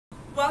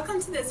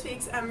Welcome to this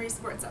week's Emory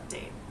Sports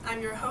Update.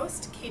 I'm your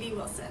host, Katie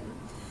Wilson.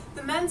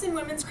 The men's and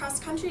women's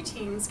cross-country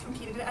teams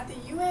competed at the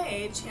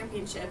UAA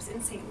Championships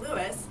in St.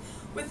 Louis,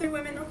 with the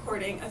women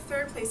recording a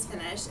third-place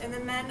finish and the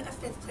men a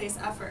fifth-place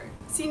effort.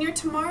 Senior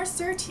Tamar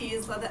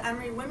Surtees led the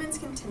Emory women's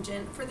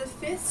contingent for the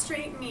fifth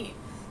straight meet,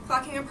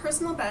 clocking a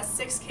personal best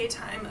 6K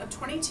time of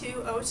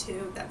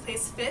 22:02 that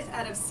placed fifth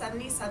out of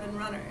 77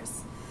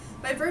 runners.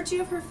 By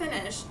virtue of her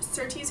finish,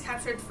 Surtees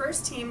captured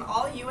first-team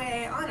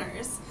All-UAA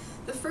honors,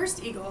 the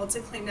first Eagle to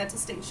claim that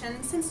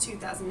distinction since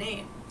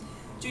 2008.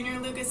 Junior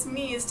Lucas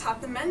Mees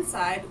topped the men's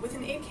side with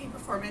an 8K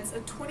performance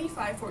of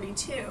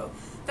 25:42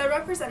 that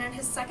represented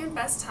his second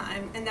best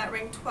time and that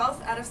ranked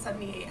 12th out of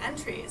 78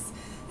 entries,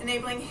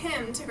 enabling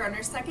him to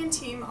garner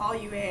second-team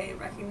All-UAA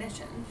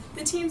recognition.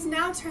 The teams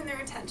now turn their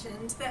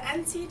attention to the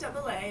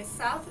NCAA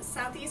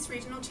South-Southeast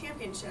Regional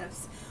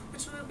Championships,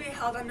 which will be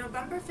held on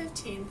November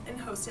 15th and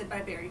hosted by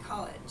Berry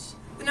College.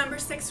 The number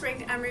 6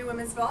 ranked Emory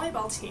women's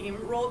volleyball team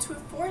rolled to a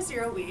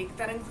 4-0 week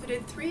that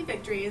included 3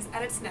 victories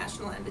at its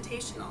National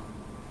Invitational.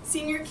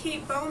 Senior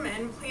Kate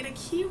Bowman played a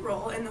key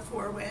role in the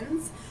 4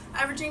 wins,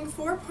 averaging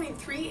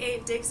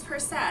 4.38 digs per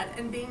set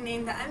and being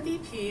named the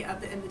MVP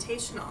of the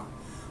Invitational.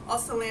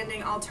 Also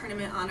landing all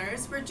tournament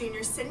honors were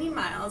junior Sydney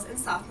Miles and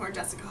sophomore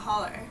Jessica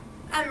Haller.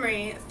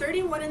 Emory,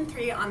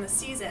 31-3 on the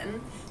season,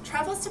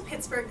 travels to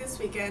Pittsburgh this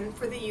weekend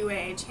for the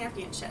UAA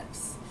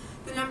Championships.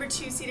 The number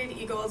 2 seeded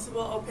Eagles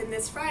will open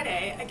this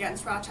Friday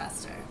against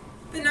Rochester.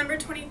 The number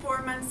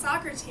 24 men's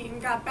soccer team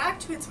got back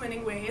to its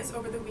winning ways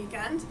over the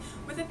weekend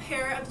with a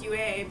pair of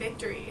UAA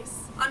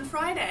victories. On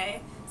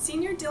Friday,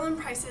 senior Dylan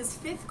Price's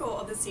 5th goal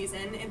of the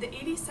season in the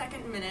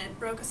 82nd minute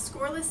broke a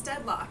scoreless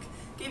deadlock,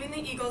 giving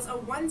the Eagles a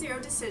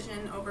 1-0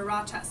 decision over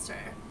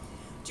Rochester.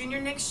 Junior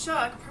Nick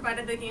Shook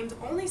provided the game's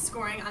only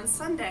scoring on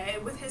Sunday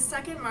with his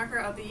second marker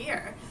of the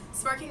year,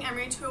 sparking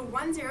Emory to a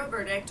 1-0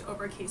 verdict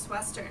over Case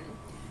Western.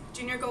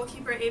 Junior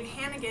goalkeeper Abe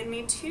Hannigan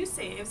made 2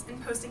 saves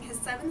and posting his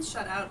 7th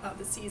shutout of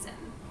the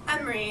season.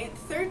 Emory,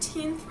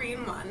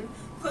 13-3-1,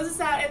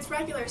 closes out its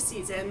regular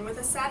season with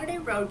a Saturday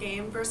road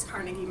game versus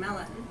Carnegie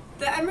Mellon.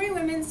 The Emory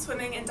women's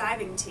swimming and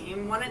diving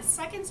team won its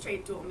 2nd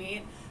straight dual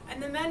meet,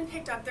 and the men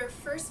picked up their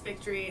first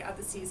victory of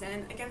the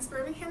season against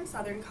Birmingham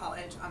Southern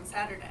College on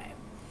Saturday.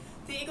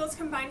 The Eagles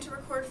combined to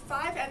record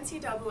 5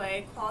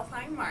 NCAA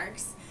qualifying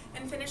marks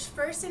and finished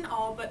first in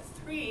all but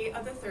 3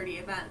 of the 30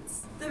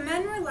 events. The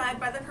men were led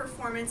by the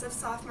performance of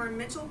sophomore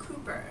Mitchell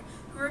Cooper,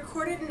 who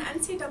recorded an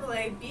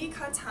NCAA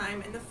B-cut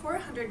time in the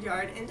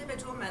 400-yard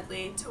individual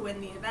medley to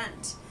win the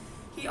event.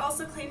 He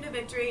also claimed a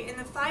victory in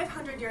the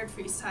 500-yard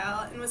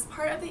freestyle and was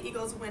part of the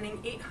Eagles' winning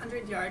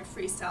 800-yard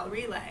freestyle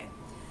relay.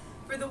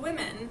 For the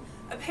women,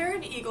 a pair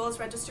of Eagles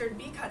registered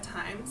B-cut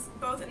times,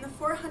 both in the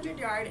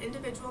 400-yard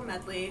individual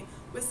medley,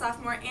 with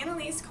sophomore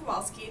Annalise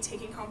Kowalski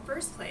taking home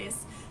first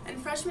place and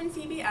freshman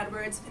Phoebe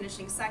Edwards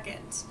finishing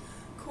second.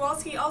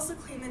 Kowalski also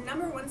claimed the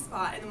number 1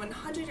 spot in the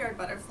 100-yard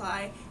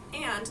butterfly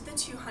and the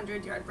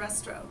 200-yard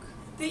breaststroke.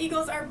 The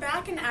Eagles are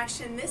back in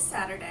action this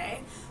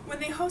Saturday when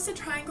they host a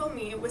triangle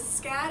meet with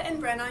SCAD and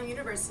Brennan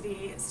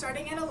University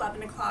starting at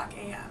 11 o'clock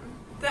a.m.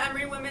 The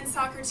Emory women's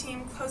soccer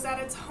team closed out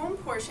its home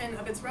portion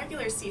of its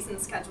regular season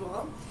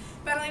schedule,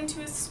 battling to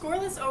a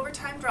scoreless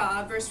overtime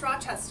draw versus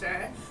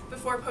Rochester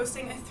before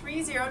posting a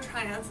 3-0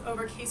 triumph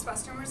over Case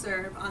Western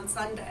Reserve on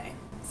Sunday.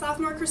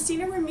 Sophomore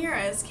Christina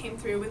Ramirez came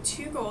through with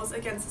 2 goals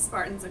against the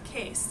Spartans of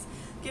Case,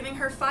 giving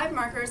her 5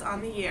 markers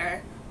on the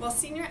year, while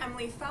senior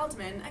Emily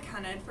Feldman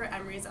accounted for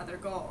Emory's other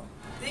goal.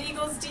 The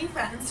Eagles'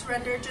 defense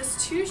rendered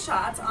just 2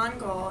 shots on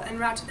goal and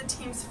routed the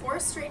team's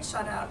 4th straight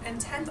shutout and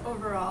 10th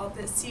overall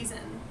this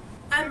season.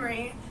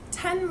 Emory,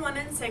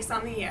 10-1-6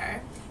 on the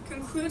year,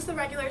 concludes the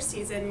regular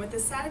season with a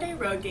Saturday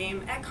road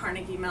game at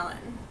Carnegie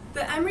Mellon.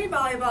 The Emory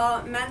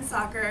volleyball, men's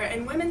soccer,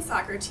 and women's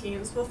soccer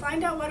teams will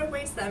find out what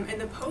awaits them in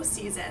the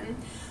postseason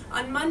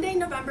on Monday,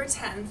 November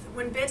 10th,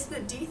 when bids to the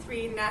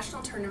D3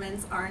 national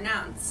tournaments are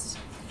announced.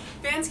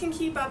 Fans can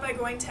keep up by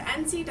going to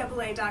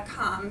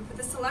ncaa.com for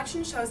the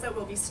selection shows that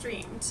will be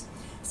streamed,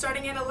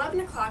 starting at 11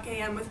 o'clock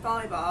a.m. with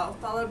volleyball,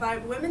 followed by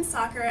women's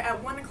soccer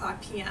at 1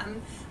 o'clock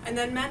p.m., and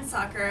then men's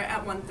soccer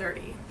at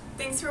 1:30.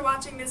 Thanks for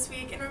watching this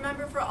week, and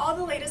remember, for all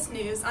the latest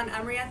news on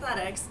Emory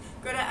Athletics,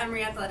 go to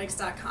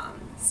emoryathletics.com.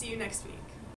 See you next week.